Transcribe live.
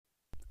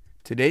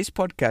Today's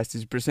podcast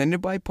is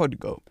presented by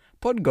Podgo.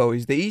 Podgo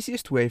is the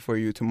easiest way for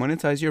you to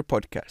monetize your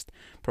podcast,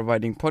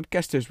 providing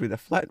podcasters with a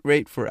flat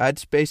rate for ad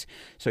space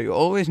so you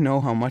always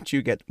know how much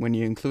you get when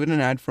you include an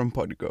ad from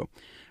Podgo.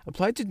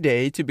 Apply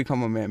today to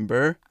become a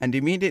member and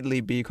immediately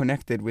be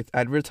connected with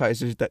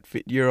advertisers that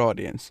fit your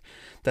audience.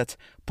 That's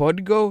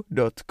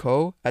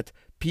podgo.co at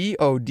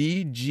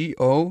podgo.co.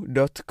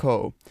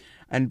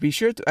 And be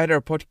sure to add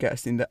our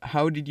podcast in the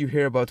How Did You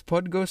Hear About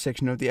Podgo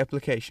section of the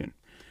application.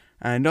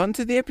 And on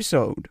to the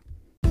episode.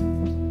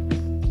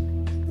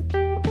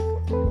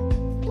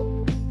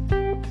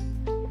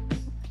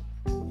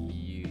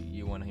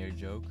 You want to hear a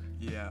joke?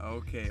 Yeah,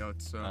 okay,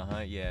 Otso.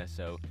 Yeah,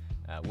 so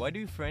why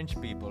do French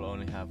people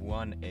only have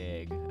one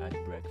egg at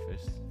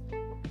breakfast?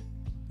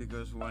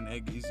 Because one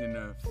egg is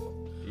enough.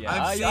 Yeah,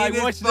 I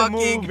watched the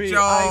movie. Joke.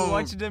 I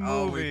watched the movie.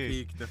 Oh, we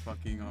peaked the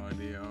fucking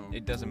audio.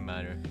 It doesn't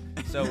matter.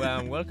 So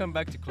welcome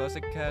back to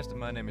Classic Cast.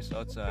 My name is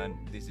Otsa and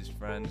this is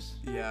Franz.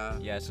 Yeah.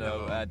 Yeah,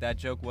 so that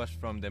joke was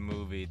from the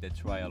movie The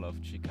Trial of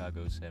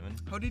Chicago 7.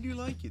 How did you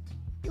like it?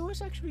 It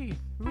was actually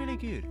really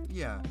good.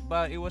 Yeah.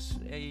 But it was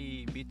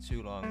a bit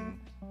too long.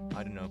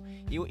 I don't know.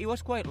 It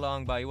was quite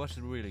long, but it was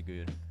really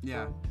good.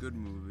 Yeah, good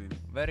movie.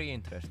 Very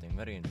interesting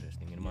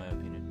in my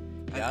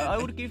opinion. Yeah, I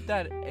would give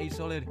that a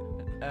solid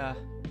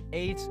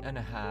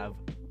 8.5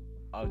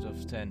 out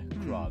of 10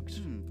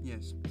 Krogs.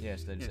 Yes.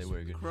 Yes, let's say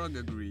we're good. Krog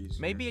agrees.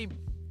 Maybe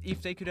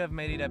if they could have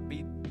made it a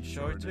bit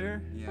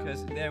shorter, yeah.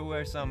 because there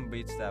were some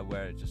bits that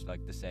were just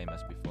like the same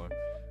as before.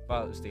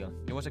 But still,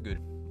 it was a good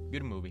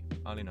movie,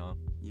 all in all.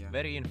 Yeah.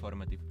 Very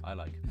informative, I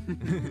like.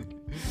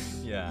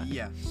 Yeah.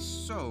 Yeah,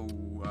 so,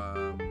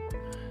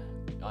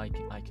 I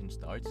can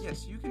start?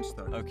 Yes, you can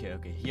start. Okay,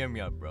 hear me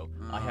out, bro.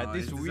 I had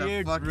this is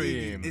weird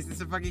dream. Is this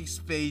a fucking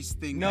space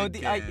thing? No,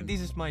 this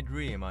is my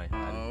dream I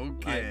had.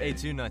 Okay.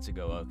 2 nights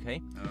ago,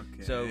 okay?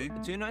 Okay. So,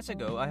 2 nights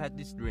ago, I had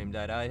this dream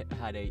that I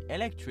had a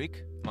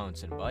electric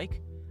mountain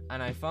bike,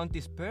 and I found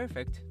this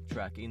perfect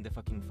track in the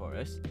fucking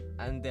forest,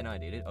 and then I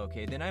did it,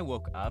 okay? Then I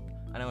woke up,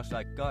 and I was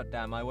like, God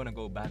damn, I wanna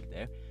go back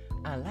there.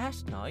 And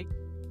last night,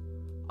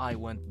 I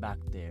went back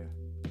there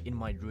in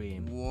my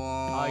dream.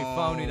 Whoa. I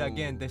found it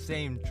again, the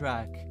same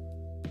track.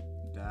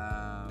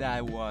 Damn.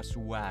 That was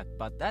whack,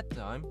 but that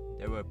time,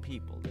 there were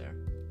people there.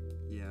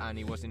 Yeah. And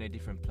it was in a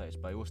different place,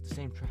 but it was the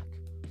same track.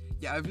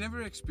 Yeah, I've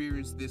never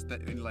experienced this,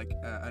 that in like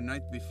a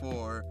night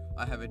before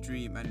I have a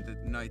dream and the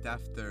night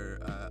after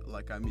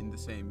like I'm in the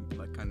same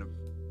like kind of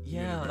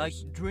universe. Like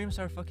dreams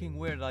are fucking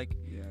weird. Like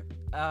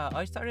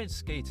I started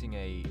skating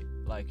a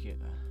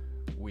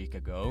week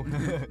ago.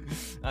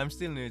 I'm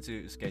still new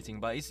to skating,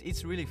 but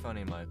it's really fun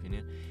in my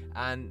opinion,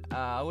 and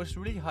I was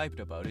really hyped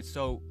about it.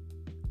 So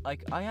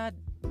like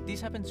this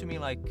happened to me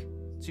like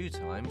 2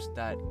 times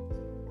that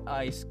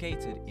I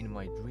skated in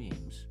my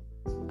dreams,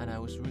 and I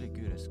was really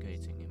good at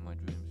skating in my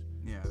dreams.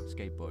 Yeah.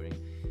 Skateboarding.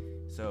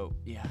 So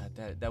yeah,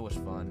 that was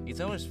fun. It's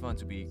always fun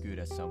to be good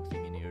at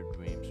something in your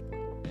dreams,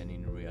 but then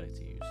in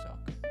reality you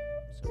suck.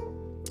 So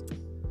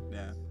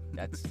yeah,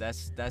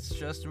 that's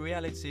just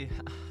reality.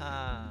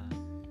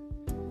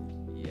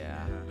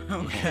 Yeah.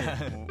 Okay.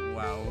 Yeah.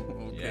 Wow.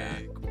 Okay. Yeah.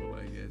 Cool,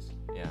 I guess.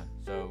 Yeah.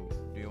 So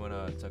do you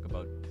wanna talk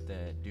about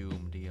the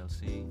Doom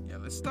DLC? Yeah,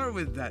 let's start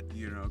with that,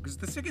 because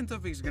the second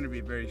topic is going to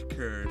be very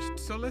cursed.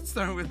 So let's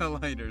start with a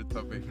lighter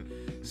topic.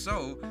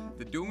 So,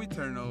 the Doom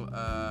Eternal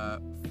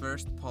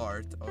first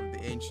part of the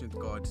Ancient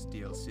Gods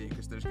DLC,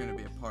 because there's going to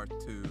be a part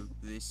 2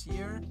 this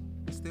year,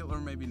 still, or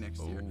maybe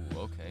next year.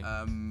 Oh, okay.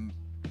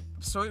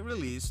 So it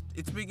released.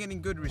 It's been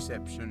getting good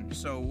reception.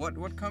 So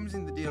what comes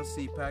in the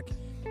DLC pack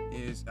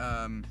is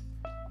a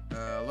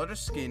lot of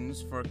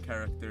skins for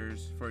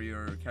characters, for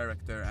your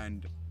character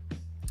and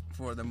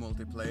for the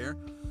multiplayer.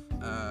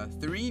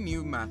 3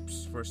 new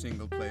maps for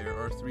single player,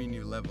 or 3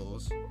 new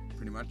levels,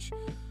 pretty much.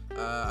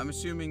 I'm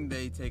assuming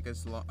they take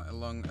as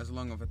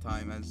long of a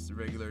time as the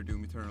regular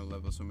Doom Eternal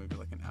level, so maybe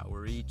like an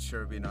hour each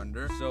or a bit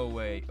under. So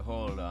wait,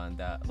 hold on.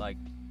 That like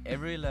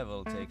every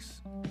level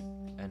takes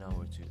an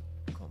hour to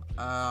complete.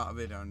 A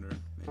bit under,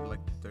 maybe like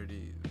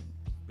 30,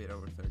 bit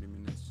over 30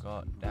 minutes.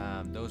 God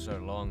damn, those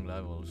are long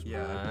levels,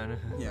 man.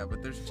 Yeah,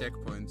 but there's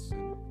checkpoints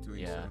in between.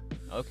 Yeah.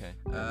 So. Okay.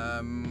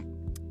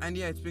 And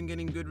yeah, it's been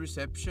getting good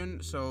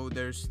reception. So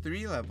there's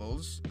 3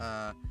 levels,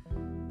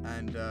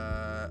 and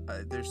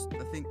there's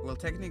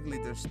technically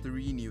there's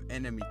 3 new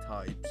enemy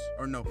types,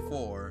 or no,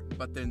 4.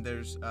 But then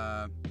there's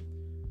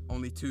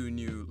only 2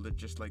 new,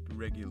 just like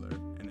regular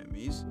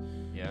enemies.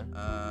 Yeah.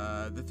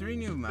 The 3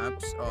 new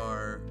maps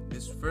are,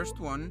 this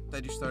first one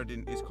that you start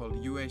in is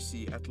called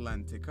UAC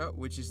Atlantica,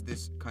 which is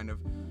this kind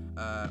of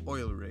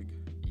oil rig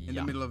in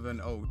the middle of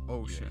an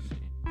ocean.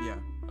 USC. Yeah.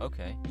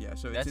 Okay. Yeah,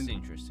 so that's it's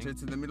interesting. So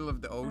it's in the middle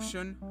of the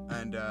ocean,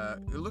 and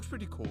it looks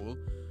pretty cool.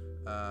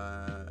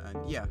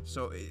 And yeah,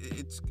 so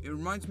it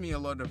reminds me a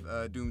lot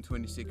of Doom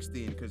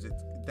 2016, because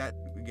that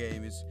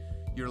game is,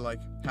 you're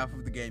like half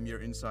of the game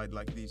you're inside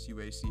like these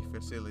UAC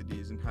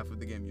facilities, and half of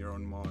the game you're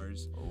on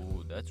Mars.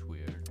 Oh, that's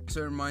weird.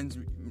 So it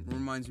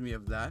reminds me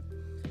of that.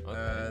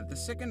 Okay. The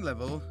second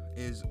level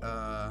is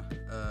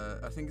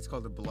I think it's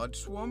called the blood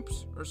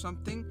swamps or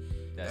something.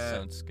 That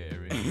sounds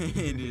scary.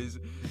 It is.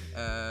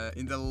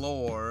 In the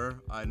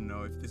lore, I don't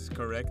know if this is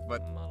correct,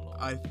 but My lord.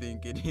 I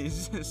think it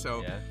is.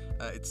 So Yeah.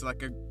 it's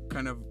like a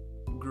kind of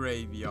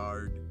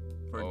graveyard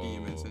for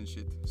demons Oh. and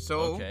shit. So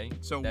Okay.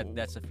 so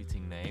That's a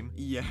fitting name.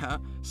 yeah,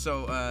 so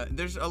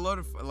there's a lot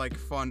of like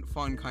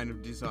fun kind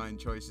of design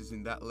choices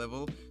in that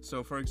level.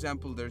 So for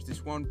example, there's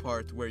this one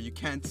part where you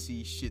can't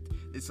see shit.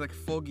 It's like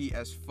foggy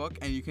as fuck,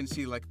 and you can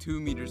see like 2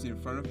 meters in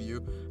front of you,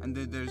 and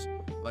then there's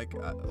like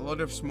a lot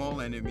of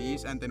small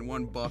enemies, and then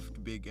one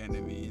buffed big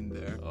enemy in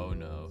there. Oh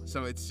no.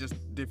 So it's just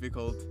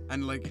difficult,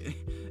 and like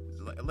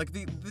like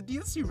the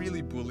DLC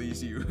really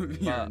bullies you.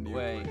 If you're a But new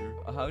wait, player.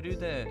 how do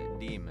the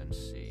demons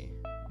see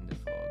in the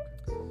fog?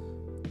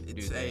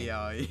 It's they-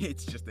 AI.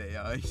 It's just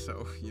AI. So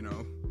you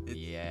know.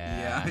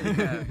 Yeah.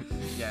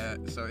 Yeah.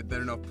 So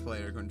they're not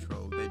player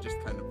controlled. They just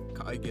kind of,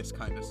 I guess,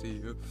 kind of see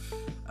you.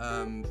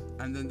 And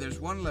then there's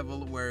one level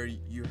where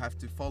you have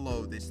to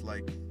follow this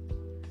like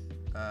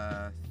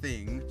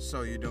thing,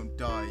 so you don't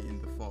die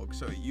in the fog.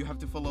 So you have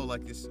to follow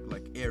like this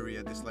like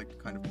area, this like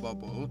kind of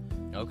bubble.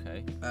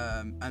 Okay.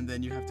 And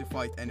then you have to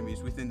fight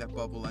enemies within that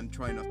bubble and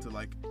try not to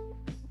like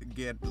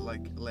get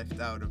like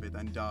left out of it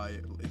and die.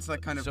 It's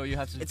like kind of. So you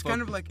have to. It's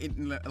kind of like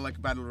in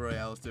like battle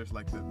royales. There's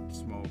like the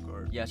smoke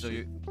or. Yeah. So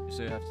shit.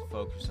 you have to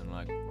focus on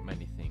like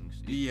many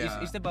things.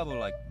 Yeah. Is the bubble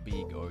like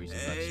big or is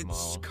it like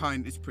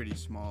small? It's pretty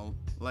small.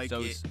 Like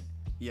So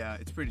yeah,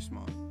 it's pretty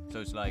small. So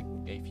it's like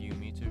a few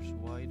meters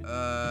wide.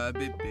 A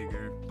bit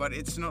bigger, but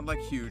it's not like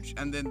huge.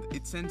 And then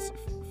it sends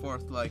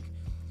forth like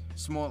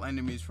small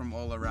enemies from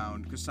all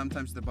around, because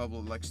sometimes the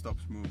bubble like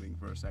stops moving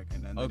for a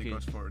second and then Okay. it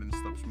goes forward and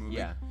stops moving.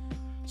 Yeah.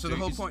 So the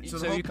whole point. So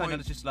the whole you kind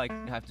point. of just like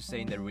have to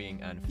stay in the ring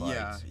and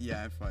fight.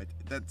 Yeah, fight.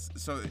 That's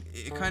so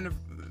it kind of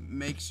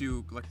makes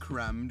you like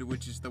crammed,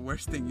 which is the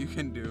worst thing you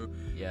can do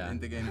Yeah. in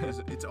the game, because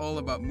it's all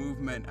about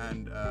movement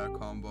and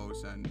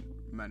combos and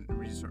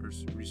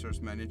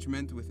resource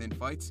management within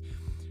fights.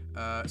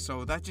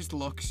 So that just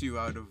locks you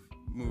out of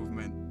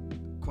movement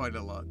quite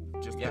a lot,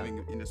 just Yeah. having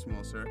it in a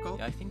small circle.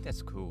 Yeah, I think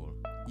that's cool.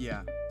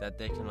 Yeah. That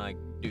they can like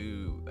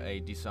do a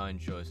design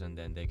choice and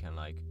then they can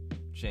like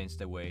change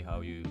the way how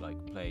you like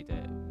play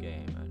the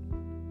game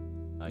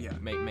and like Yeah.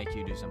 make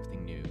you do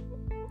something new.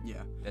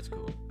 Yeah. That's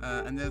cool.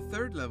 And the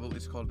third level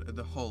is called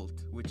the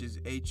Holt, which is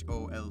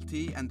HOLT,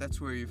 and that's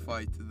where you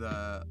fight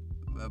the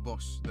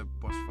boss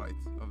fight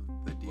of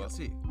the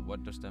DLC.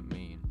 What does that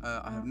mean?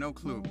 I have no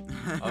clue.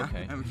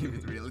 Okay. I'm keeping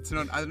it real. It's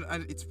not.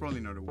 It's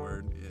probably not a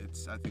word.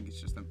 I think it's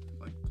just a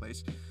like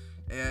place.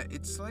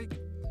 It's like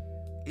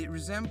it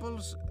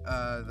resembles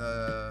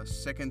the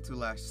second to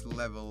last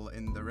level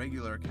in the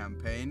regular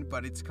campaign,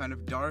 but it's kind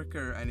of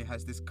darker and it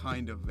has this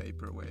kind of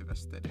vaporwave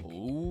aesthetic.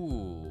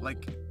 Ooh.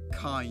 Like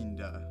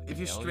kinda. If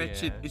you Hell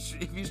stretch yeah.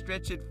 if you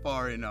stretch it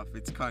far enough,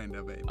 it's kind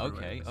of vaporwave.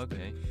 Okay. aesthetic.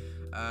 Okay.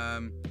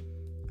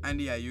 And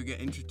yeah, you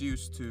get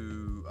introduced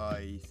to,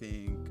 I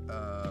think,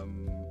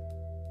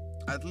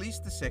 at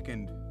least the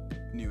second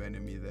new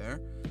enemy there.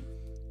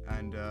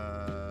 And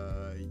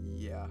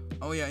yeah.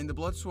 Oh yeah, in the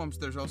blood swamps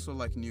there's also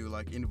like new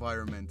like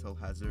environmental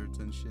hazards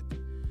and shit.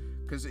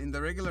 Because in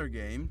the regular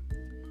game,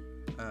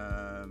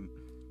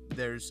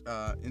 there's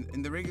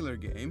in the regular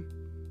game,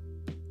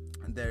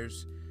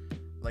 there's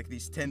like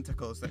these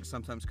tentacles that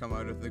sometimes come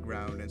out of the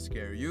ground and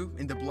scare you.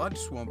 In the blood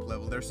swamp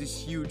level, there's these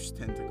huge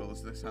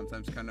tentacles that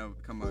sometimes kind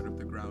of come out of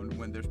the ground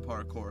when there's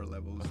parkour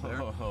levels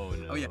there. Oh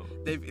no. Oh yeah,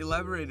 they've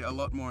elaborated a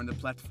lot more on the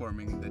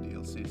platforming in the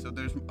DLC, so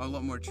there's a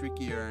lot more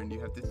trickier and you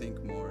have to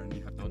think more and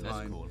you have the Oh, that's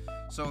time. cool.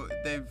 So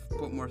they've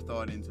put more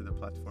thought into the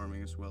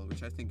platforming as well,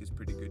 which I think is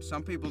pretty good.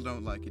 Some people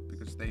don't like it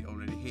because they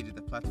already hated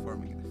the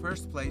platforming in the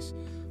first place,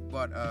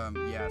 but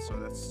yeah, so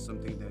that's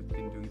something they've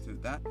been doing to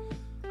that.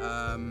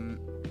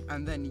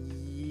 And then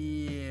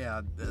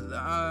yeah,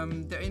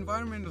 the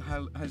environmental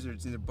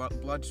hazards in the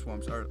blood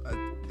swamps are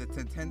the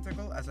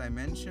tentacle, as I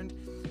mentioned,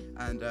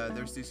 and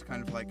there's this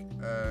kind of like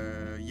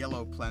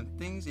yellow plant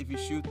things. If you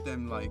shoot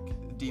them, like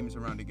demons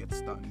around it get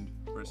stunned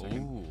for a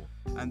second. Ooh.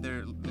 And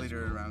they're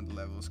later around the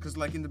levels, because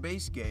like in the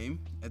base game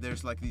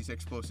there's like these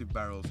explosive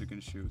barrels you can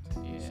shoot.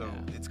 So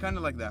Yeah. it's kind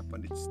of like that,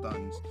 but it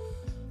stuns.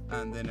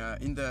 And then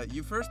in the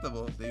first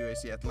level, the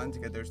UAC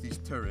Atlantica, there's these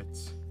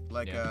turrets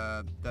like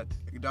Yeah. that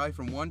die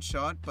from one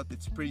shot, but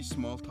it's a pretty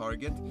small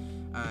target,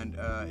 and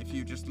if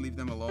you just leave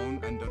them alone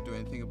and don't do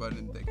anything about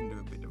it, they can do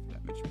a bit of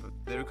damage. But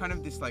they're kind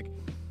of this like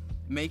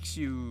makes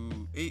you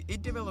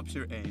it develops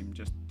your aim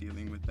just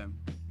dealing with them.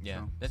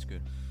 Yeah, that's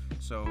good.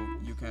 So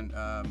you can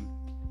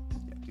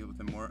deal with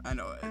them more, and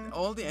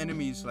all the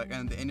enemies like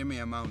and the enemy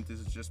amount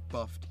is just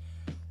buffed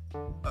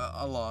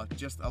a lot,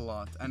 just a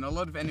lot, and a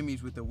lot of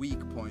enemies with the weak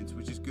points,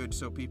 which is good.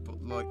 So people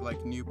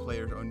like new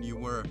players or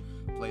newer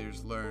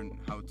players learn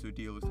how to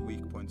deal with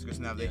weak points, because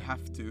now they Yeah.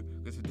 have to,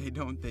 because if they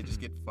don't, they just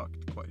get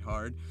fucked quite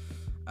hard.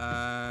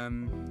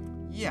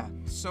 Yeah.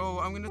 So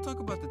I'm gonna talk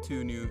about the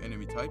two new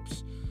enemy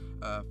types.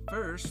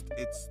 First,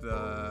 it's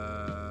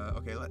the...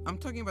 Okay, I'm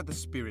talking about the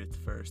spirit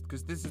first,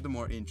 because this is the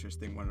more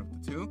interesting one of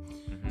the two.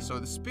 So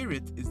the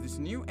spirit is this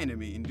new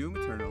enemy in Doom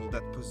Eternal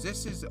that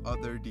possesses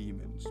other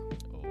demons.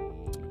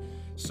 Oh.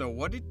 So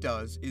what it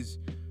does is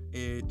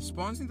it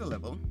spawns in the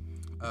level.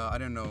 I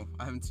don't know.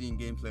 I haven't seen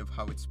gameplay of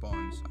how it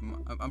spawns.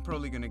 I'm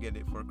probably gonna get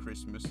it for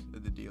Christmas,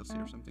 the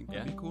DLC or something.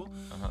 Could be cool.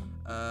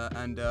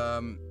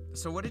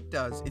 So what it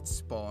does, it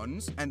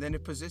spawns and then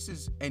it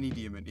possesses any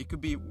demon. It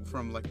could be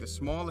from like the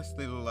smallest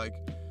little like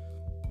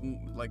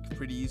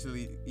pretty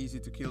easy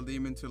to kill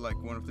demon to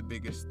like one of the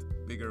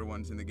bigger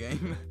ones in the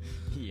game.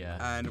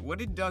 Yeah. And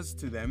what it does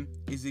to them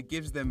is it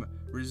gives them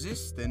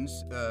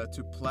resistance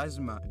to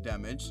plasma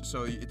damage.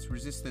 So it's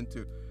resistant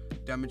to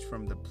damage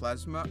from the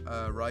plasma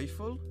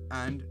rifle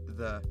and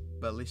the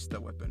ballista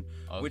weapon,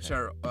 which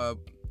are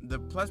the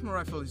plasma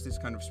rifle is this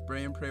kind of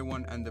spray and pray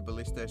one, and the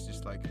ballista is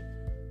just like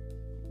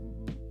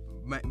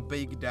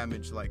big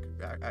damage, like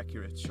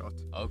accurate shot.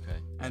 Okay.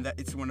 And that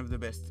it's one of the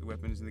best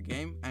weapons in the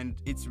game, and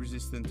it's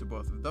resistant to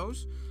both of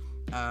those.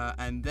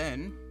 And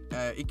then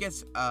it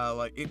gets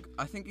I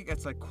think it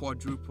gets like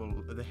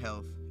quadruple the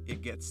health.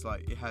 It gets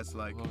like it has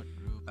like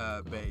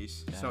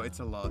base, so it's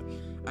a lot,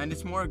 and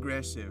it's more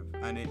aggressive,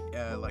 and it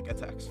like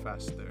attacks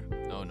faster.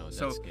 Oh no,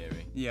 that's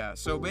scary. Yeah,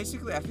 so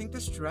basically I think the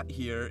strat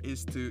here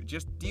is to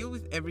just deal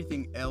with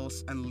everything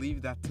else and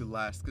leave that to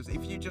last, because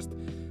if you just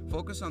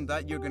focus on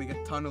that, you're gonna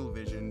get tunnel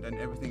visioned and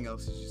everything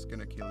else is just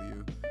gonna kill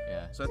you.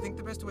 Yeah. So I think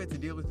the best way to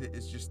deal with it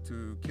is just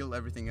to kill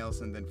everything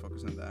else and then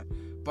focus on that.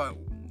 But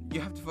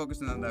you have to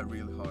focus on that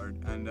really hard,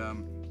 and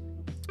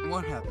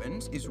what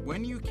happens is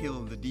when you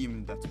kill the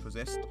demon that's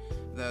possessed,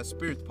 the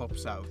spirit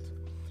pops out.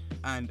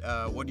 And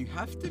what you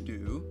have to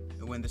do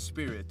when the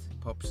spirit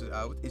pops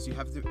out is you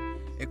have to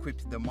equip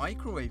the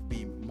microwave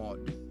beam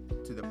mod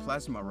to the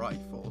plasma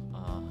rifle,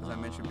 as I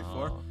mentioned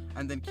before,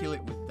 and then kill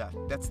it with that.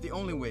 That's the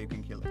only way you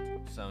can kill it.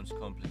 Sounds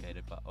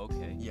complicated, but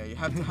okay. Yeah, you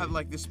have to have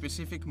like this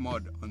specific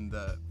mod on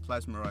the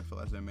plasma rifle,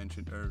 as I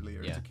mentioned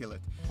earlier, to kill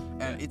it.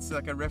 And it's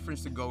like a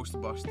reference to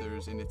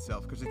Ghostbusters in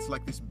itself, because it's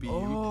like this beam.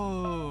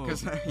 Oh.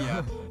 Because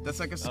that's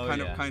like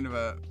a kind of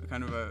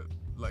a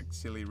like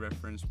silly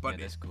reference, but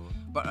that's cool.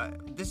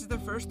 But this is the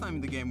first time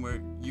in the game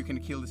where you can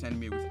kill this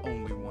enemy with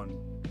only one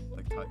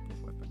like type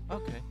of weapon.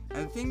 Okay.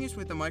 And the thing is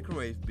with the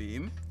microwave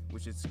beam,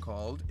 which it's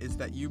called, is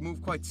that you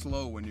move quite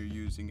slow when you're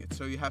using it.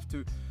 So you have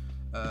to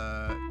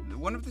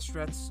one of the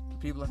strats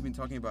people have been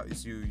talking about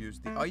is you use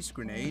the ice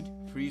grenade,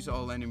 freeze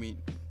all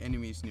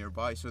enemies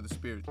nearby so the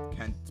spirit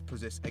can't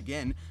possess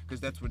again, because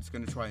that's what it's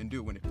going to try and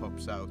do when it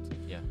pops out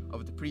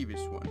of the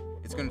previous one.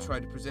 It's going to try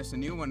to possess a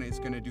new one, and it's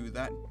going to do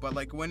that. But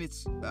like when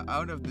it's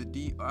out of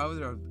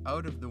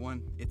the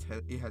one it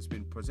has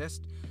been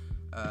possessed,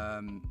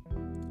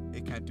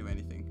 it can't do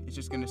anything. It's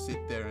just going to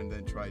sit there and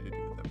then try to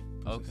do the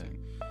possessing.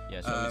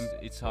 Yeah, so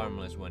it's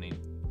harmless when it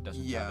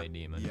doesn't have a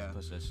demon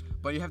possess.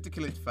 But you have to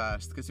kill it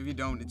fast, because if you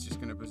don't, it's just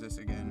gonna possess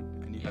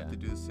again, and you have to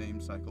do the same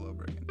cycle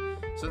over again.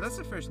 So that's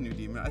the first new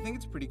demon. I think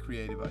it's a pretty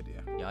creative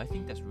idea. Yeah, I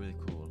think that's really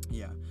cool.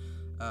 Yeah.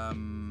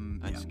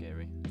 And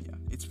scary. Yeah,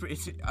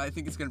 I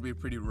think it's gonna be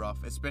pretty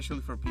rough, especially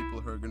for people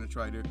who are gonna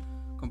try to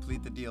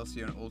complete the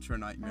DLC on Ultra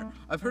Nightmare.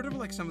 I've heard of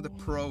like some of the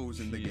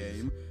pros in the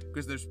game,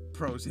 because there's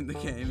pros in the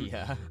game.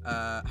 Yeah.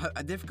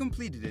 They've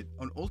completed it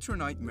on Ultra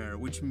Nightmare,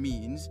 which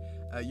means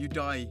you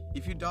die.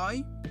 If you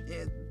die,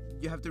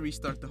 you have to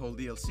restart the whole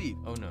DLC.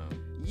 Oh no.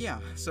 Yeah,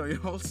 so your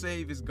whole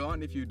save is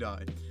gone if you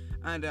die.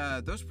 And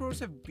those pros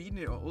have beaten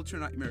it on Ultra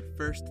Nightmare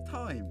first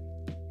time.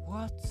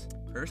 What?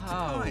 First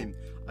time.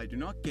 I do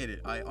not get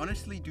it. I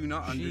honestly do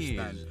not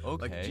understand.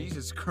 Okay. Like,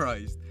 Jesus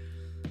Christ.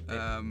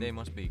 They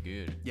must be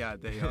good. Yeah,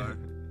 they are.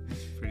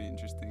 It's pretty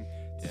interesting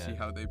to see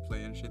how they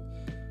play and shit.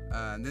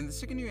 And then the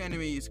second new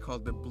enemy is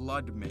called the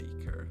Blood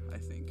Maker, I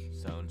think.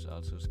 Sounds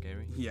also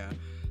scary. Yeah.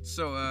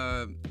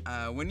 So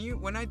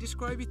when I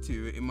describe it to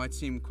you, it might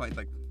seem quite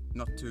like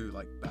not too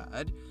like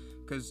bad,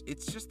 because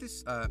it's just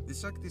this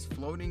it's like this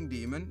floating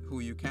demon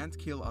who you can't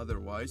kill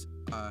otherwise,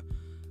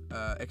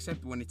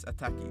 except when it's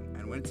attacking.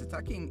 And when it's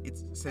attacking,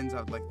 it sends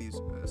out like these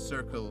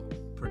circle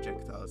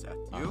projectiles at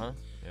you,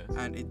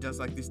 and it does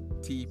like this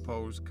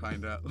T-pose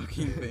kind of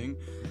looking thing,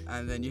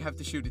 and then you have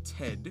to shoot its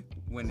head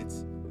when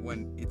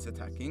it's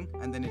attacking,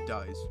 and then it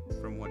dies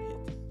from one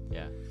hit.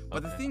 Yeah.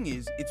 But the thing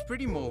is, it's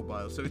pretty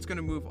mobile, so it's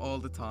gonna move all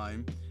the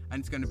time, and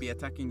it's gonna be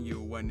attacking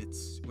you when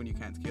you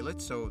can't kill it,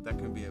 so that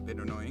can be a bit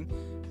annoying.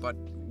 But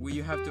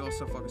you have to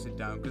also focus it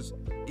down, because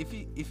if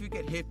you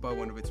get hit by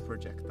one of its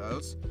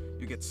projectiles,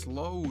 you get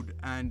slowed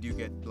and you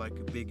get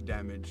like big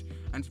damage.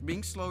 And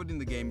being slowed in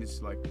the game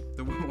is like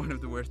one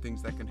of the worst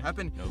things that can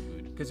happen. No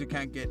good. Because you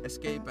can't get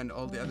escape, and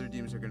all the other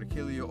demons are gonna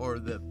kill you, or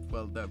the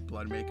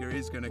Bloodmaker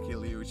is gonna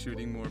kill you,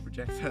 shooting more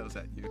projectiles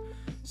at you.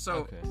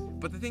 So,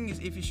 but the thing is,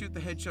 if you shoot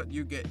the headshot,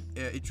 you get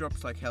it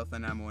drops like health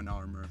and ammo and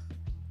armor,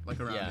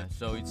 like around it. Yeah,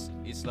 so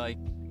it's like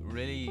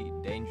really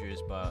dangerous,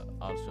 but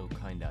also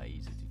kinda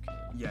easy to kill.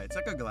 Yeah, it's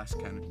like a glass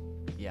cannon.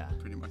 Yeah,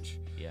 pretty much.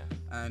 Yeah.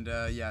 And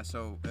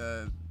so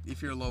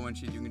if you're low on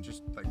shit, you can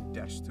just like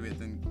dash to it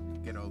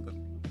and get all the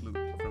loot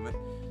from it.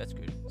 That's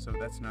good. So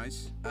that's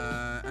nice.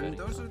 And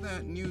those are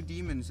the new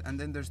demons. And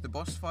then there's the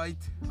boss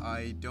fight.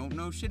 I don't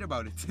know shit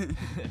about it.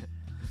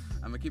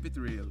 I'm gonna keep it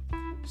real.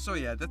 So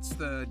yeah, that's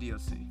the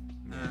DLC.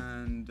 Yeah.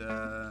 And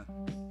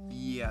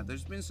yeah,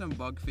 there's been some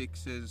bug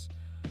fixes.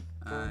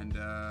 And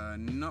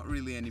not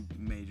really any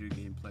major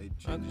gameplay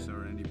changes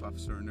or any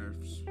buffs or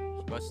nerfs.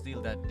 But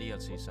still, that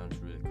DLC sounds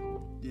really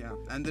cool. Yeah,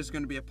 and there's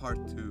gonna be a part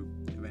 2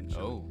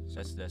 eventually. Oh,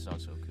 that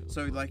sounds so cool.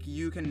 So like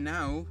you can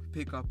now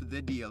pick up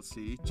the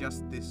DLC,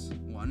 just this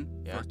one,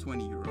 for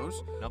 20 euros.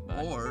 Not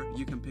bad. Or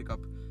you can pick up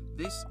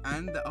this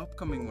and the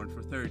upcoming one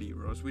for 30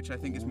 euros, which I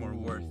think is more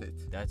worth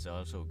it. That's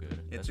also good.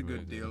 It's a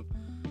good deal.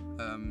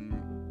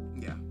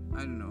 Yeah, I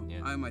don't know.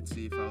 Yeah. I might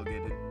see if I'll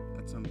get it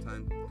at some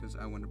time because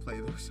I want to play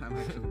those. I'm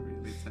actually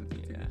really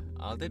tempted to.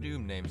 All the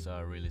Doom names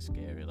are really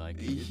scary. Like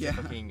it's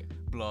fucking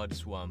Blood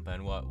Swamp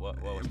and what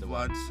was the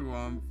Blood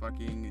Swamp,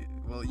 fucking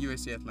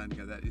USC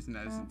Atlantica. That isn't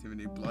as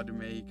intimidating.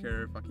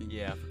 Bloodmaker, fucking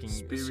fucking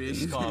Spirit,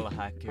 Skull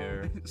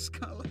Hacker.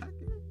 Skull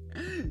Hacker.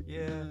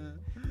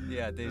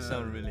 Yeah, they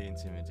sound really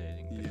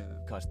intimidating. Yeah,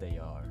 cause they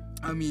are.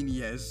 I mean,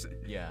 yes.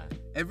 Yeah.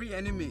 Every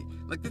enemy,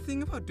 like the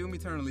thing about Doom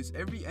Eternal is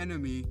every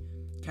enemy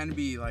can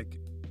be like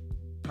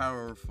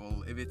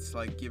powerful if it's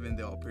like given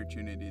the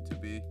opportunity to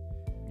be.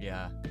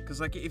 Yeah. Cause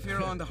like if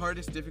you're on the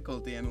hardest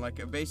difficulty and like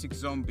a basic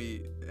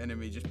zombie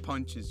enemy just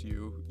punches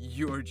you,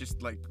 you're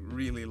just like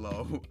really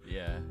low.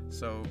 Yeah.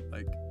 So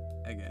like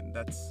again,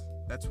 that's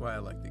why I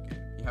like the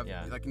game. You have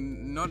like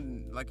not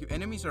like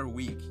enemies are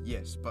weak,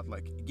 yes, but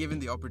like given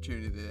the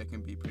opportunity, they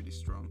can be pretty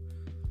strong.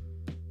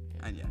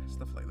 Yeah. And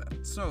stuff like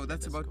that. So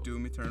that's about cool.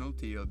 Doom Eternal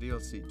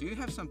DLC. Do you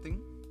have something?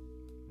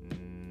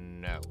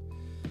 No.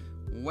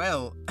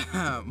 Well,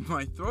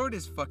 my throat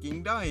is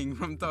fucking dying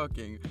from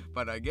talking,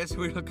 but I guess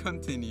we'll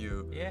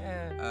continue.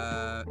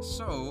 Yeah.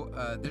 So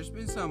there's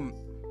been some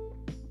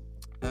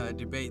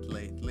debate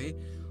lately,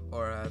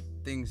 or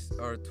things,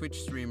 or Twitch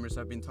streamers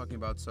have been talking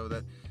about,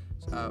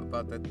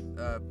 about that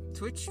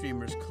Twitch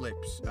streamers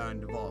clips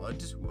and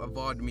VOD.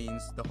 VOD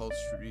means the whole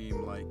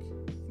stream, like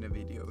in a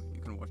video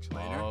you can watch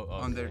later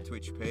on their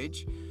Twitch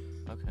page.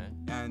 Okay.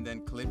 And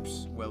then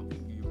clips, well,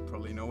 you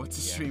probably know what's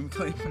a stream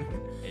clip.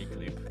 A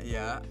clip.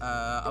 Yeah.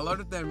 A lot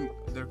of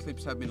their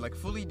clips have been like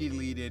fully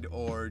deleted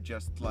or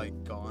just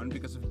like gone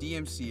because of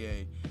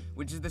DMCA,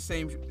 which is the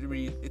same.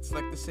 It's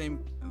like the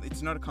same.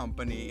 It's not a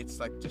company. It's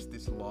like just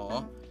this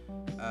law,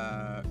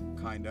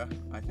 kinda.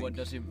 I think. What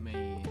does it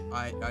mean?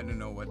 I don't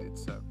know what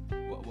it's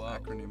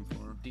what acronym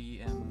for.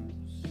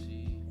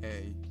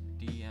 DMCA.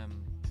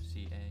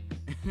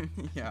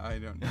 Yeah, I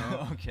don't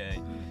know.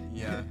 Okay.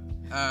 Yeah.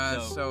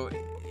 So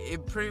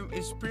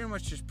it's pretty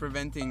much just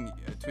preventing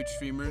Twitch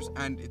streamers,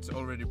 and it's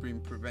already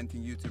been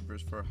preventing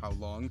YouTubers for how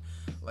long?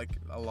 Like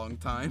a long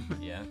time.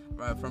 Yeah.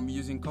 From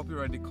using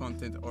copyrighted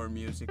content or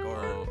music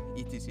or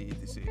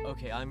etc.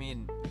 Okay, I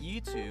mean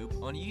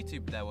on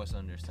YouTube that was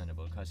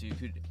understandable because you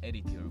could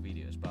edit your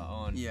videos, but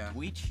on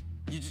Twitch.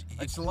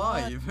 It's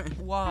live.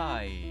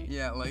 Why?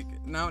 Yeah, like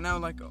now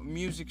like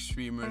music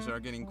streamers are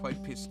getting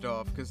quite pissed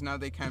off because now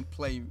they can't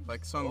play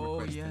like song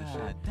requests and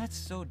shit. That's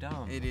so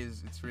dumb. It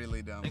is. It's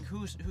really dumb. Like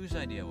whose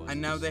idea was?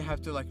 And now they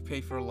have to like pay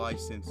for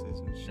licenses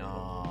and shit.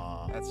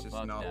 No, that's just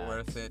not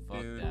worth it,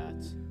 dude.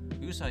 That.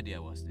 Whose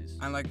idea was this?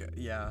 And like,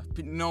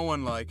 no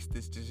one likes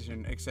this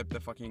decision except the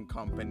fucking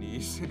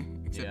companies,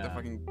 except the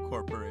fucking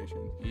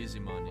corporation. Easy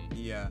money.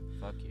 Yeah.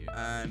 Fuck you.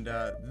 And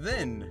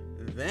then.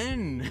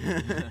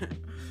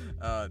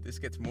 This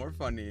gets more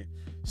funny.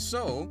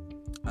 So,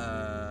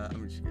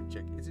 I'm just gonna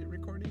check. Is it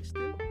recording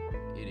still?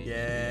 It is.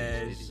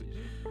 Yes. It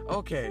is.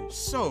 Okay,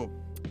 so,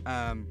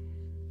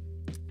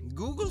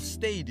 Google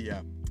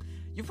Stadia.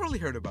 You've probably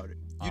heard about it.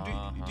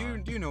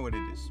 Do you know what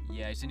it is?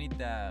 Yeah, isn't it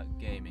the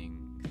gaming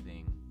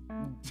thing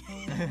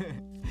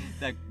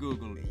that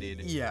Google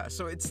did? Yeah,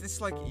 so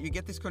it's like you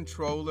get this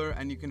controller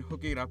and you can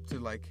hook it up to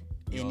like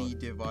any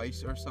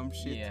device or some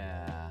shit.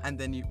 Yeah. And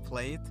then you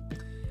play it.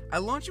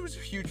 At launch, it was a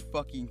huge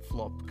fucking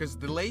flop because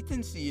the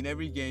latency in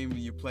every game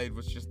you played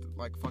was just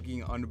like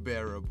fucking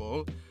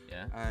unbearable.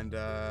 Yeah. And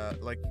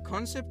like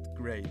concept,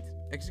 great.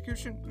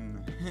 Execution,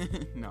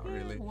 not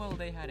really. Well,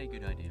 they had a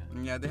good idea.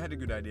 Yeah, they had a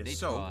good idea. They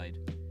tried.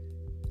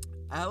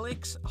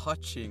 Alex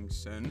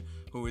Hutchinson,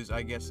 who is,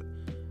 I guess,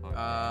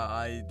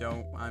 I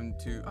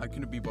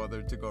couldn't be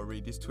bothered to go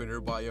read his Twitter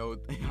bio,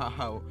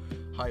 how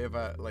high of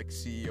a like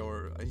CEO,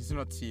 or he's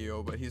not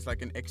CEO, but he's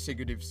like an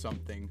executive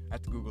something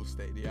at Google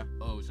Stadia.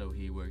 Oh, so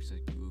he works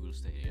at Google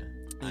Stadia,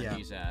 and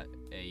he's at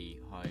a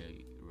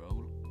high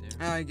role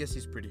there? I guess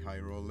he's pretty high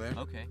role there.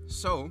 Okay.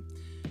 So,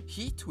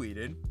 he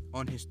tweeted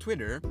on his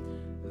Twitter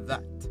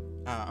that,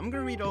 I'm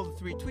gonna read all the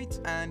 3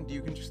 tweets and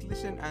you can just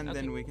listen and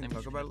then we can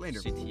talk about it later.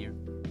 Sit here.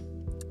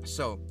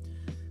 So,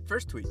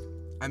 first tweet.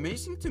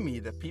 Amazing to me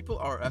that people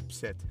are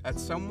upset at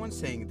someone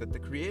saying that the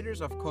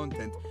creators of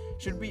content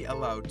should be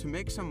allowed to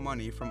make some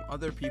money from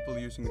other people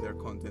using their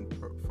content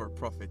for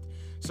profit.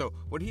 So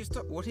what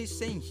he's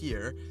saying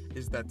here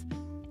is that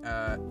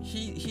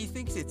he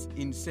thinks it's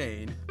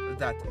insane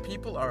that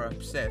people are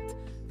upset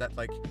that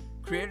like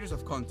creators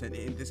of content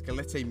in this,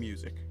 let's say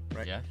music,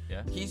 right?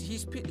 Yeah. He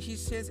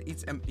says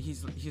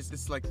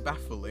it's like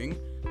baffling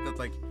that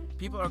like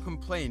people are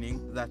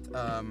complaining that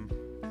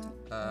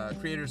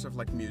creators of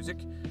like music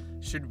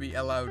should be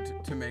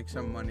allowed to make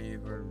some money.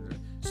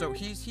 So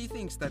he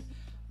thinks that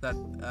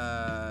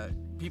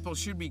people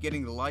should be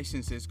getting the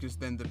licenses because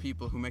then the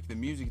people who make the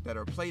music that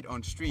are played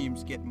on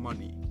streams get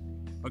money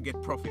or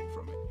get profit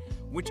from it.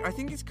 Which I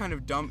think is kind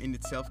of dumb in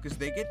itself because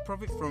they get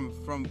profit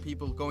from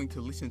people going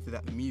to listen to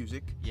that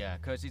music. Yeah,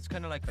 because it's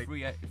kind of like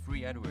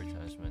free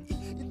advertisement.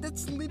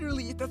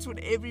 That's what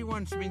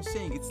everyone's been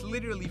saying. It's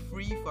literally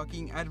free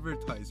fucking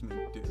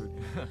advertisement,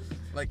 dude.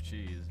 Like,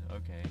 jeez,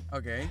 okay.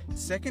 Okay,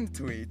 second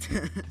tweet.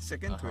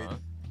 Tweet.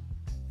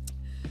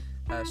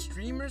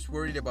 Streamers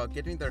worried about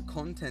getting their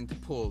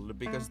content pulled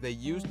because they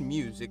used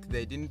music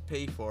they didn't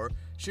pay for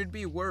should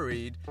be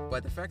worried by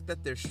the fact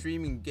that they're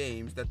streaming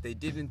games that they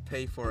didn't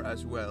pay for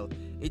as well.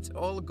 It's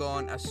all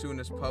gone as soon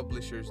as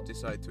publishers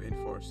decide to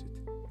enforce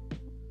it.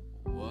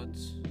 What?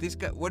 This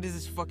guy, what is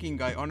this fucking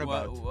guy on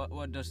about?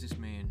 What does this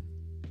mean?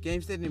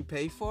 Games they didn't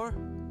pay for?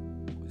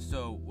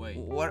 So, wait.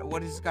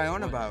 What is this guy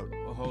on about?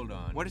 Oh, hold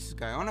on. What is this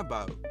guy on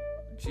about?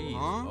 Jeez,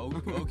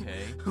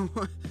 okay.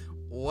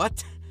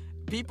 What?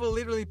 People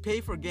literally pay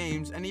for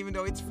games, and even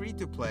though it's free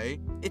to play,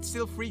 it's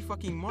still free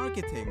fucking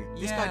marketing.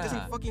 This guy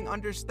doesn't fucking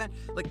understand.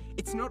 Like,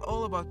 it's not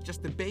all about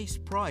just the base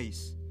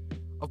price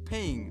of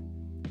paying.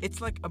 It's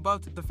like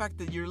about the fact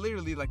that you're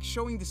literally like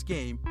showing this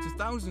game to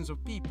thousands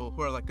of people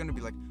who are like gonna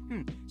be like,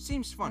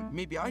 seems fun,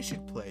 maybe I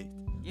should play it.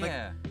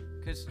 Yeah,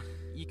 because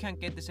you can't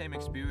get the same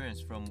experience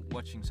from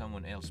watching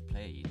someone else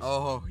play it.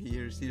 Oh,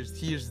 here's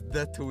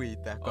the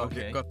tweet that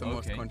got the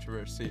most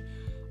controversy,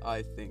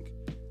 I think.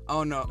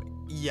 Oh no,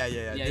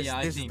 yeah.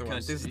 This is the one.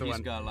 This is the one.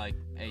 He's got like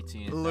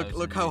 18.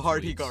 Look how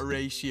hard he got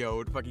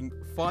ratioed. Fucking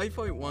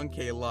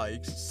 5.1k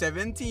likes,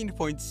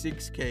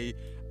 17.6k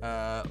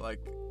like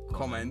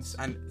comments,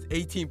 and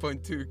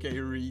 18.2k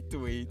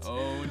retweets.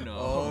 Oh no.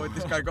 Oh,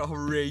 this guy got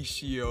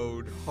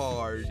ratioed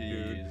hard,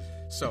 dude.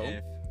 So.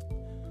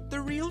 The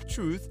real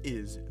truth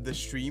is, the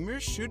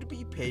streamers should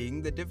be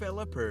paying the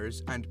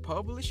developers and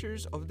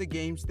publishers of the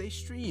games they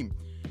stream.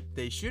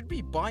 They should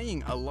be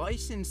buying a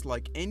license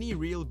like any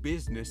real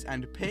business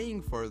and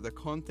paying for the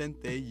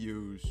content they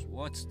use.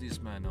 What's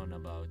this man on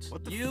about?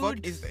 What the You'd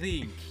fuck is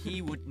think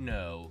he would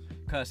know,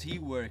 cause he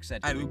works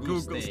at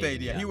Google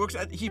Stadia.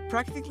 He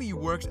practically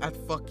works at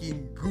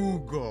fucking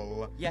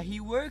Google. Yeah,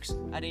 he works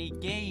at a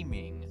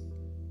gaming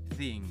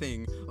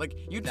thing. Like,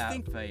 you'd that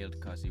think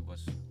failed cause he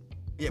was.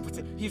 Yeah,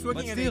 but he's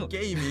working at a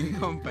gaming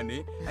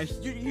company, and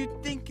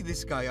you'd think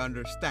this guy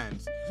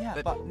understands. Yeah,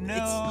 that but no.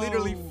 It's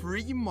literally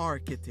free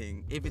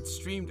marketing if it's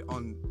streamed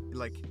on,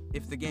 like,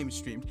 if the game is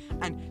streamed,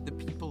 and the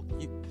people,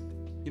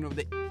 you know,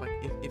 they like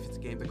if it's a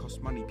game that costs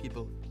money,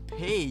 people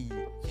pay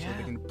so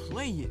they can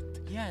play it.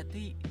 Yeah,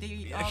 they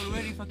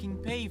already fucking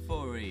pay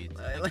for it.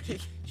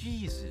 Like,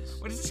 Jesus.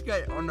 What is this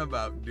guy on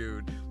about,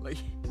 dude? Like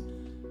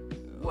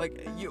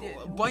you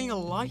buying a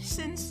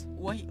license?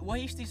 Why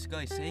is this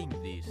guy saying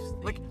this?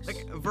 Like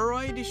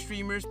variety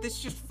streamers, this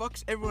just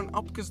fucks everyone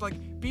up because like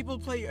people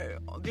play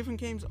different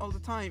games all the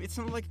time. It's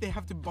not like they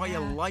have to buy a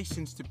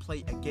license to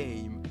play a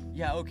game.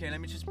 Yeah, okay, let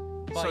me just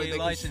buy a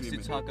license to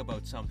talk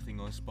about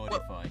something on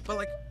Spotify. But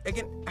like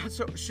again,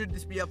 so should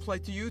this be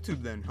applied to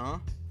YouTube then, huh?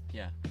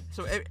 Yeah.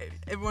 So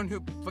everyone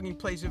who fucking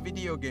plays a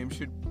video game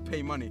should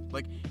pay money.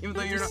 Like even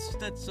though you're not.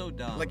 That's so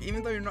dumb. Like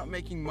even though you're not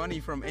making money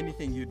from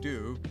anything you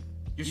do.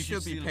 You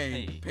should be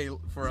pay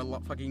for a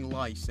fucking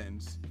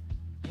license.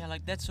 Yeah,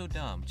 like that's so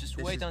dumb.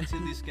 Just wait until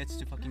this gets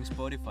to fucking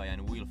Spotify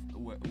and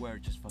we're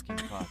just fucking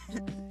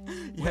fucked.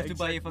 We have to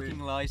buy a fucking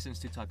license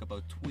to talk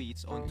about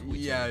tweets on Twitter.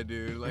 Yeah,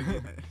 dude. Like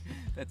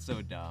that's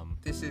so dumb.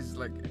 This is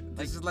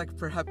like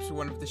perhaps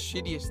one of the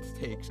shittiest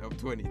takes of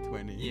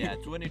 2020. Yeah,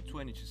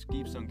 2020 just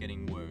keeps on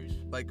getting worse.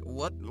 Like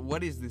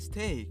what is this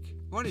take?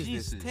 What is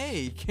this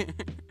take?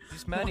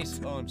 This man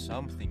is on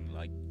something.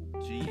 Like,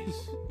 jeez.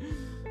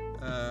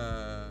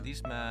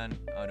 This man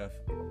out of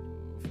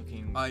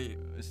fucking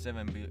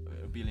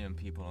 7 billion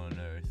people on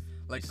Earth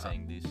is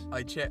saying this.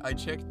 I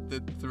checked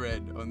the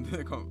thread on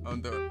the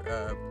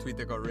tweet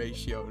that got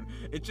ratioed.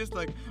 It's just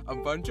like a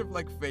bunch of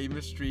like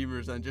famous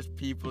streamers and just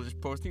people just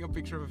posting a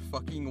picture of a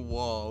fucking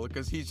wall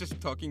because he's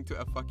just talking to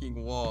a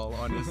fucking wall,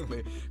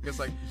 honestly. Because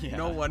like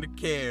no one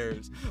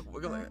cares.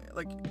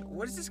 Like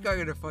what is this guy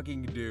gonna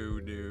fucking do,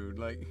 dude?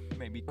 Like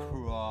maybe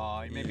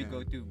cry, maybe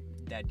go to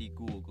Daddy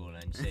Google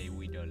and say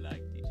we don't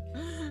like this.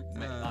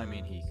 I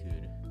mean, he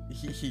could.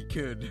 He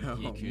could.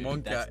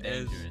 Monke that's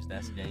dangerous.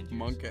 That's dangerous.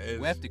 Monke is.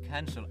 We have to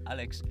cancel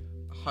Alex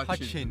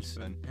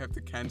Hutchinson. We have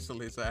to cancel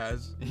his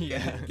ass.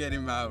 Yeah. Get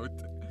him out.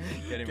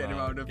 Get him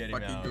out of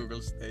fucking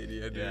Google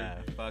Stadia, dude.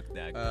 Yeah, fuck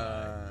that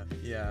guy.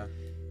 Yeah.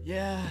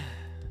 Yeah.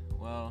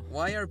 Well.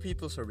 Why are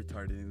people so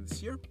retarded in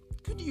this year?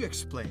 Could you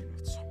explain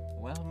it?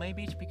 Well,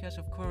 maybe it's because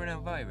of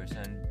coronavirus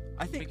and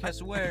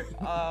because we're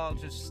all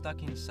just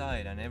stuck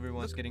inside and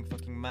everyone's getting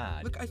fucking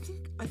mad. Look, I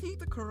think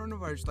the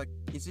coronavirus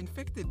is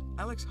infected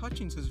Alex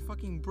Hutchinson's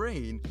fucking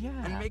brain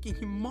and making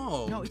him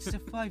mauled. No, it's the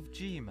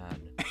 5G,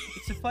 man.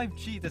 It's a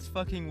 5G that's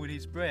fucking with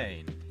his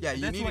brain. Yeah,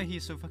 That's why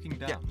he's so fucking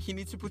dumb. Yeah, he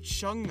needs to put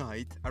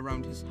shungite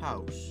around his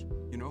house.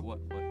 You know? What?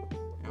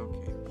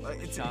 Okay.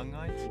 It's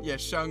Shungite? Yeah,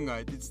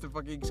 shungite. It's the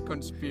fucking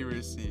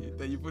conspiracy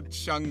that you put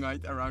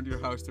shungite around your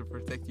house to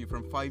protect you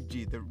from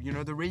 5G.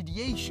 The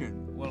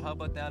radiation. Well, how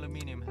about the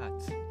aluminium hat?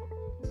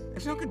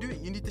 It's not gonna do it.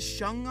 You need the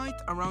shungite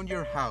around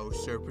your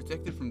house, so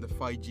protected from the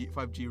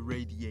 5G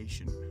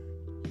radiation.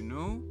 You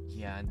know?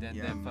 Yeah, and then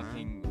the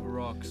fucking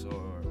rocks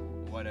or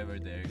whatever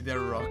they're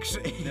rocks.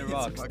 The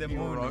rocks, the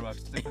moon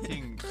rocks. The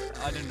fucking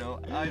I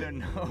don't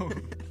know.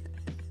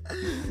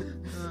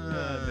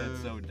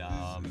 That's so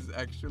dumb. This is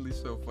actually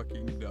so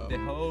fucking dumb. The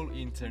whole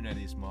internet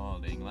is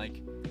molding.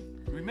 Like,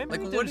 remember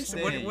Like, those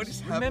days? what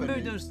is remember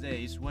happening? those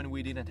days when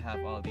we didn't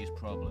have all these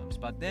problems?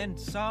 But then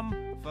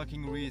some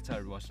fucking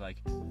retard was like,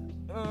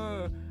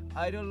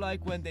 I don't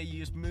like when they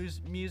use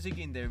music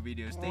in their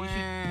videos. They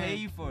should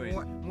pay for it.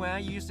 Why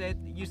you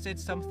said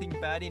something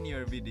bad in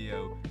your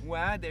video?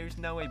 Why there's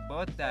now a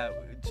bot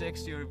that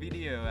checks your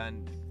video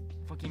and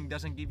fucking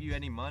doesn't give you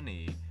any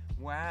money?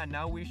 Wow,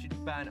 now we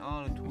should ban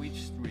all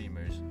Twitch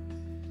streamers.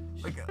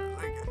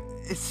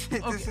 This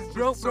is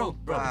bro, so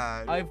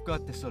bad. I've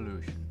got the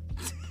solution.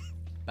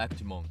 Back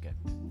to monke.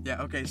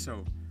 Yeah, okay,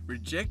 so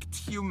reject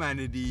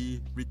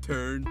humanity,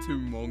 return to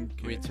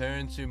monke.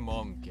 Return to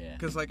monke.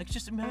 Because like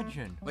just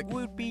imagine,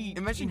 we'd be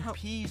imagine in how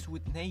peace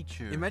with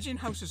nature. Imagine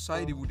how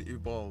society would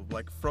evolve,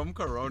 like from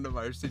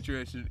coronavirus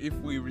situation, if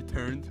we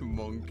return to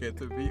monke.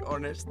 To be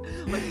honest,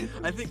 like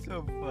I think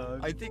so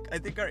fucked. I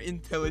think our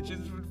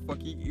intelligence would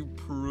fucking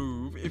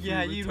improve if we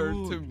you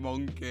return would. to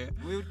monke.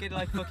 We would get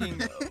like fucking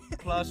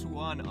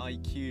 +1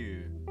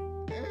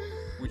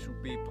 IQ, which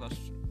would be plus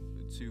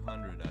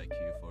 200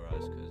 IQ for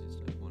us, because it's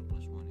like 1 +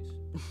 1 is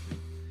 2.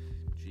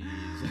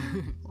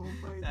 Jeez. Oh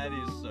my That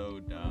God. is so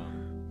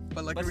dumb.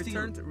 But like But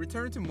return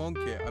to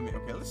monke. I mean,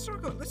 okay, let's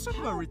talk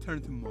about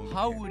return to monke.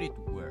 How would it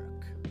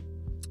work?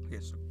 Okay,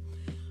 so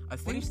I What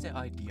think is the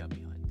idea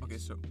behind this? okay,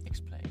 so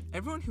Explain.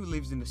 everyone who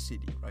lives in a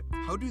city, right?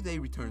 How do they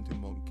return to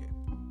monke?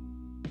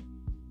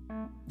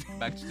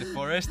 Back to the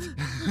forest?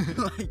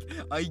 Like,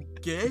 I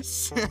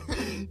guess.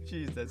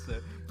 Jeez, that's so...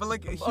 But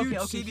like a huge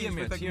city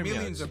with like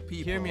millions of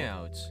people. Hear me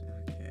out.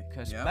 Okay.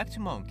 Because Yeah. back to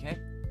Monke,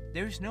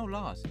 there is no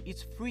laws.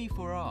 It's free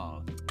for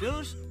all.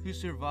 Those who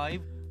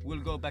survive will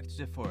go back to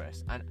the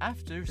forest, and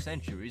after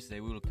centuries they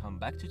will come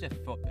back to the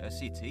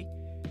city,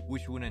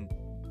 which wouldn't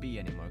be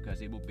anymore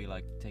because it would be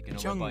like taken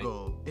over by...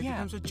 Jungle. It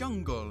becomes a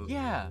jungle.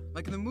 Yeah.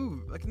 Like in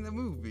the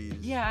movies.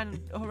 Yeah, and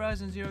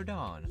Horizon Zero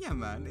Dawn. Yeah,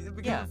 man. It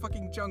becomes Yeah. a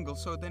fucking jungle.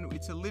 So then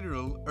it's a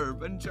literal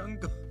urban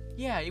jungle.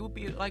 Yeah, it would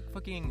be like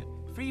fucking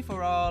free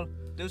for all.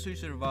 Those who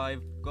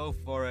survive, go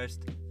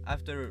forest.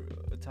 After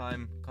a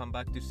time, come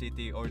back to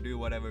city or do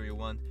whatever you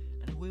want.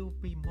 And we will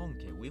be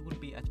monke. We will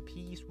be at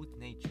peace with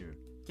nature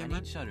and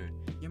man. each other.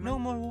 Yeah, No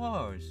man. more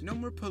wars. No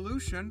more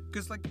pollution,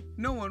 because like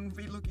no one would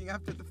be looking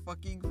after the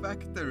fucking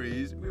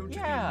factories. We would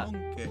just Yeah. be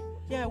monke.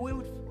 Yeah, we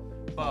would.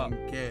 But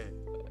Monke.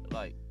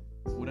 like,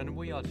 wouldn't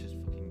we all just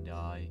fucking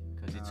die?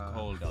 Because it's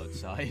cold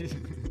outside.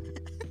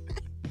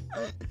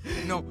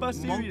 No, But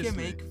monke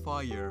seriously. make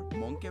fire.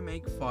 Monke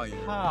make fire.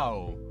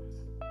 How?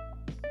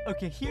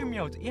 Okay, hear me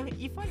out. Yeah,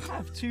 if I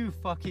have 2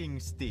 fucking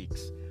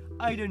sticks,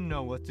 I don't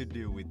know what to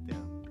do with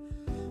them.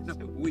 No,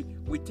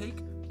 we take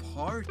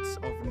parts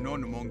of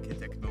non-monke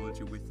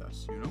technology with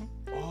us, you know?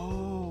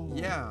 Oh.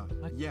 Yeah.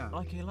 Yeah.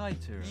 Like a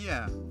lighter.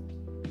 Yeah.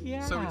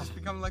 Yeah. So we just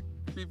become like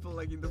people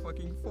like in the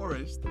fucking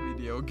forest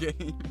video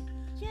game.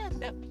 Yeah,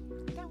 that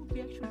would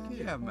be actually good.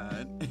 Yeah,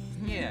 man.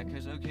 Yeah,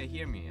 because, okay,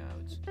 hear me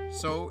out.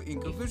 So, in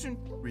conclusion,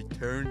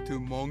 return to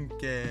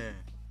monke.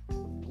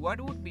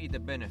 What would be the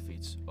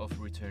benefits of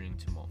returning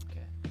to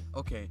monke?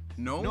 Okay,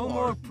 No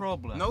more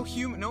problems.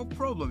 No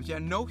problems. Yeah,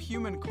 no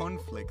human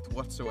conflict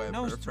whatsoever.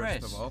 No stress.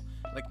 First of all,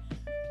 like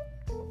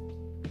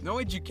no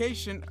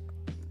education.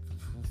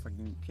 Who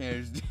fucking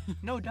cares?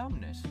 No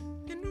dumbness.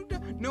 Yeah,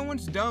 no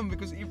one's dumb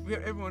because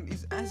everyone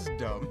is as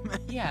dumb.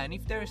 Yeah, and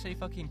if there's a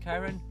fucking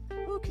Karen,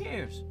 who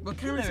cares? Well,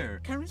 Killer.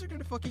 Karens are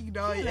gonna fucking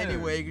die Killer.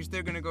 anyway because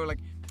they're gonna go like.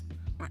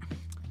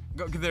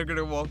 They're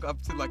gonna walk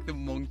up to like the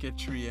monkey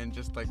tree and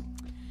just like.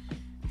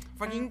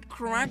 Fucking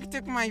Krug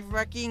took my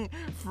fucking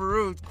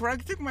fruit.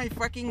 Krug took my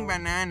fucking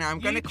banana. I'm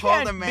gonna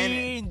call the man. You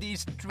can't be in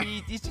this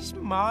tree. This is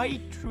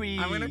my tree.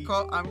 I'm gonna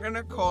call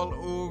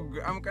Oog.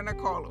 I'm gonna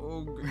call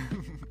Oog.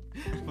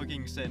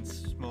 Fucking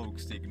sends smoke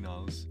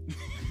signals.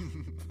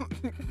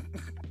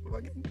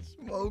 Fucking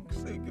smoke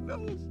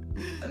signals.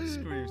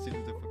 Screams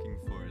into the fucking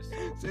forest.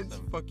 It's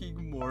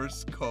fucking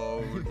Morse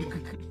code.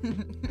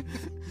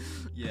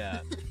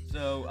 Yeah.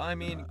 So I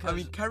mean,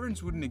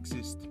 Karens wouldn't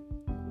exist.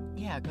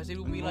 yeah, because it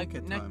would be like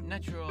Monkey time.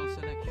 natural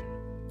selection.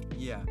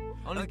 Yeah.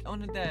 Only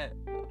the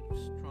strong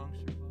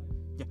survive.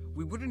 Yeah.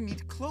 We wouldn't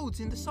need clothes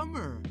in the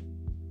summer.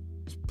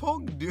 It's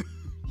pog, dude.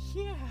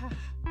 Yeah.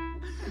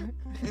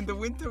 In the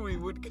winter we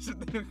would, because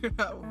then we're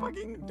gonna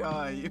fucking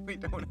die if we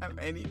don't have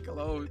any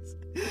clothes.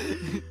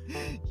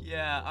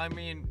 Yeah, I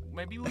mean,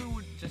 maybe we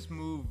would just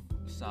move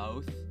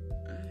south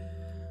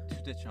to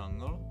to the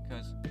jungle,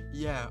 cause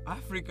Yeah,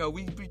 Africa,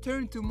 we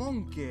return to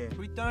monke.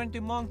 return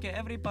to monke.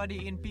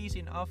 Everybody in peace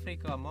in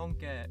Africa,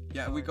 monke.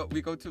 Yeah, we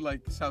go to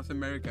like South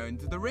America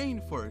into the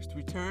rainforest.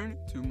 Return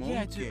to monke.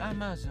 Yeah, to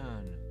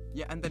Amazon.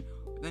 Yeah, and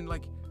then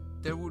like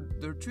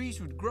their trees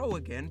would grow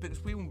again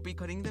because we won't be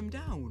cutting them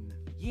down.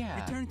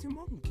 Yeah. Return to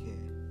monke.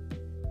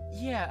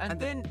 Yeah, and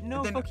then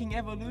no then- fucking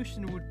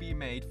evolution would be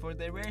made for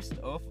the rest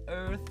of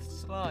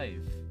Earth's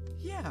life.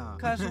 Yeah.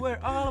 Cause we're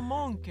all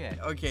monke.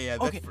 Okay, yeah.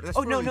 Okay. That's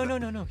Oh no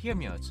probably no. Hear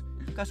me out.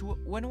 Cause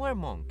when we're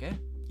monke,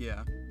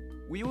 Yeah.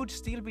 we would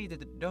still be the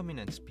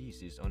dominant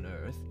species on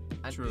Earth,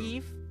 and True.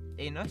 if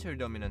another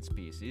dominant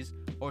species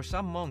or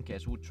some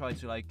monkeys would try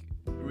to like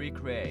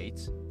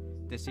recreate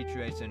the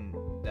situation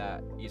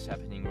that is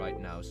happening right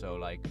now, so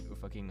like a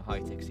fucking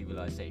high-tech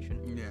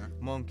civilization, Yeah.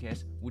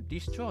 monkeys would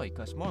destroy,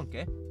 cause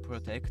monkey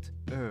protect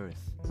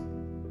Earth.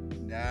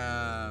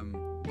 Damn.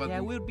 But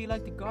Yeah, we'll be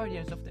like the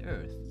guardians of the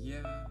Earth.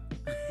 Yeah.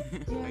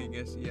 I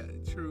guess. Yeah.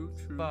 True.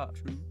 But-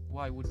 True.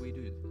 Why would we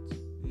do that?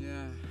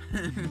 Yeah.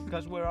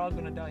 Cause we're all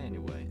gonna die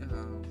anyway.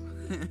 Oh.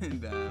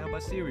 Damn. No,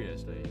 but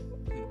seriously.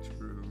 Yeah,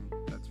 true.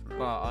 That's right.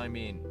 But I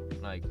mean,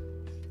 like,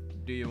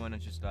 do you wanna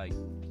just like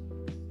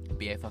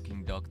be a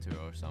fucking doctor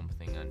or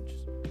something and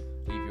just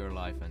live your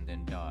life and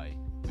then die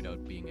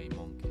without being a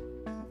monkey?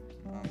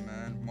 Oh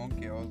man,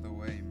 monkey all the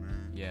way,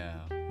 man. Yeah,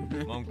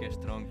 monkey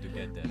strong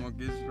together.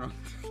 Monkey is strong.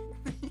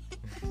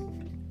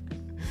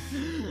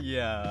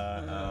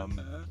 Yeah.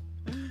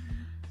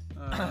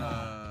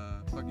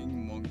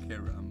 Fucking monkey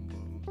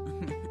ramble.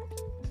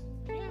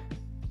 Yeah.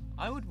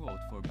 I would vote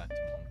for back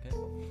to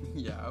monkey.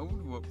 Yeah, I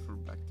would vote for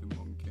back to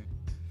monkey.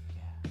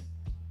 Yeah,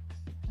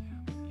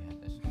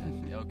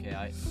 that's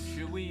okay.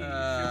 Should we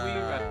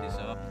wrap this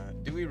up?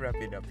 Do we wrap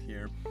it up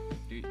here?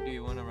 Do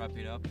you wanna wrap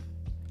it up?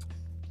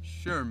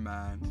 Sure,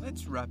 man.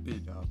 Let's wrap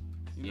it up.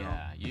 You know?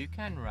 Yeah, you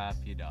can wrap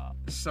it up.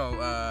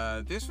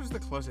 So, this was the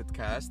Closet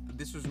Cast.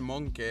 This was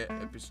Monkey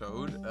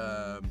episode.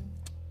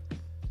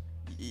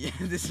 Yeah,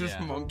 this was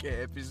Yeah. Monkey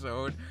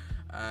episode.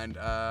 And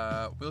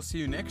we'll see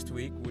you next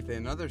week with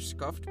another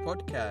Scuffed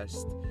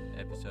podcast.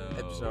 Episode.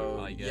 Episode,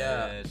 I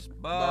yeah. guess.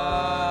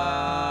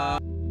 Bye.